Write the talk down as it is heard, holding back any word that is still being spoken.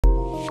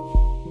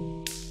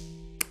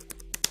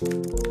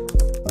Question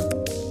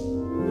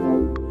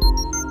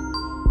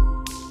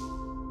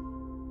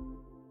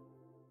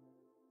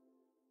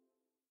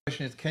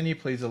is, can you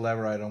please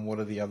elaborate on what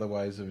are the other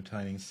ways of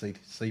obtaining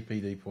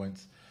CPD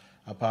points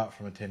apart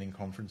from attending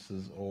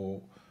conferences or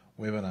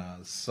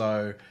webinars?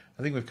 So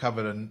I think we've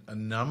covered a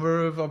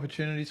number of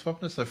opportunities,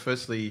 Swapna. So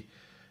firstly,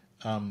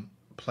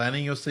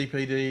 planning your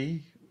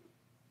CPD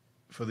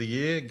for the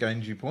year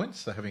gains you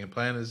points. So having a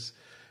plan is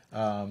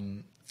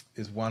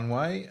one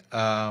way.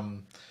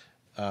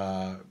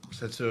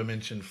 Tatsuo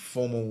mentioned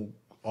formal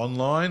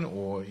online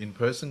or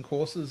in-person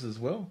courses as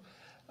well.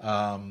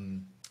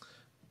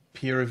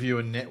 Peer review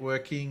and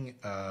networking.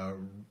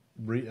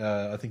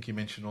 I think you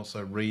mentioned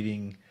also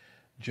reading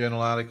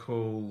journal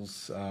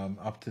articles,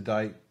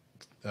 up-to-date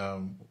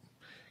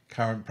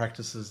current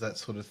practices, that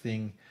sort of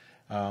thing.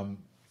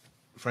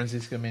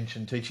 Franziska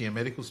mentioned teaching a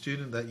medical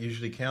student. That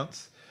usually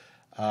counts.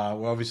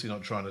 We're obviously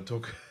not trying to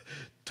talk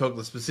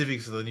the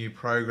specifics of the new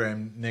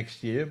program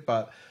next year,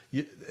 but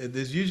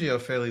there's usually a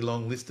fairly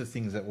long list of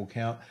things that will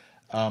count.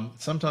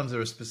 Sometimes there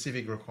are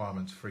specific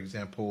requirements. For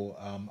example,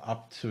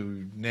 up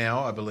to now,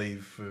 I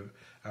believe for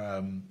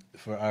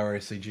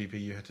RACGP,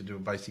 you had to do a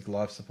basic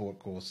life support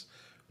course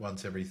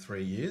once every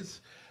 3 years.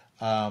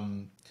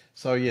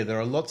 So yeah, there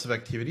are lots of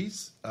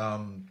activities.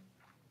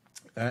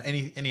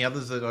 Any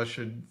others that I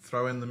should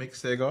throw in the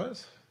mix there,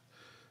 guys?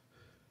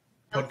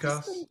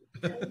 Podcasts?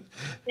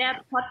 Yeah,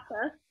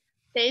 podcast.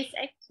 There's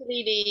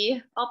actually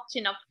the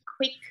option of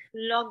quick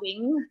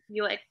logging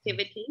your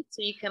activity,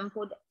 so you can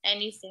put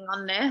anything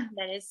on there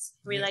that is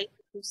related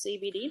to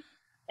CPD.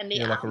 And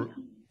like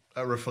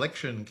a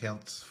reflection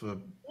counts for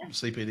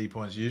CPD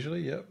points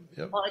usually. Yep.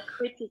 Or a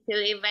critical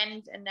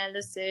event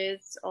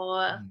analysis,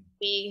 or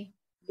we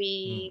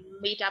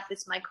meet up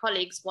with my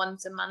colleagues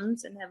once a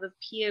month and have a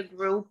peer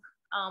group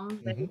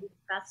where we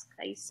discuss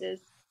cases.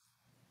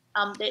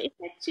 There is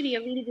actually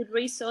a really good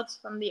resource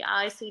from the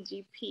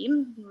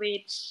RACGP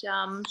which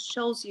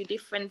shows you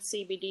different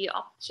CPD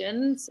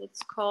options.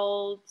 It's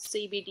called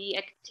CPD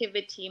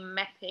activity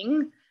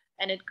mapping,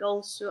 and it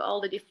goes through all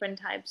the different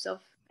types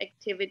of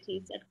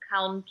activities that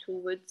count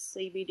towards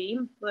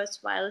CPD.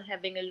 Worthwhile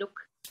having a look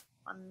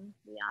on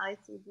the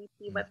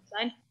RACGP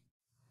website.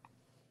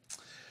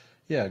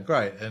 Yeah,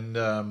 great.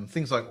 And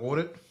things like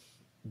audit,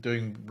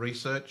 doing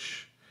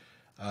research,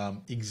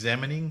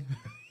 examining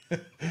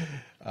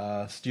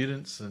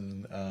students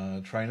and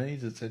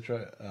trainees,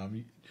 etc.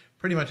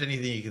 Pretty much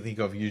anything you can think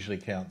of usually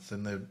counts.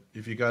 And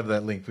if you go to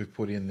that link we've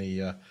put in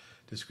the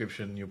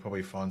description, you'll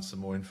probably find some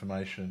more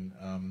information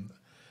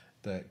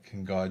that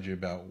can guide you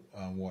about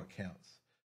what counts.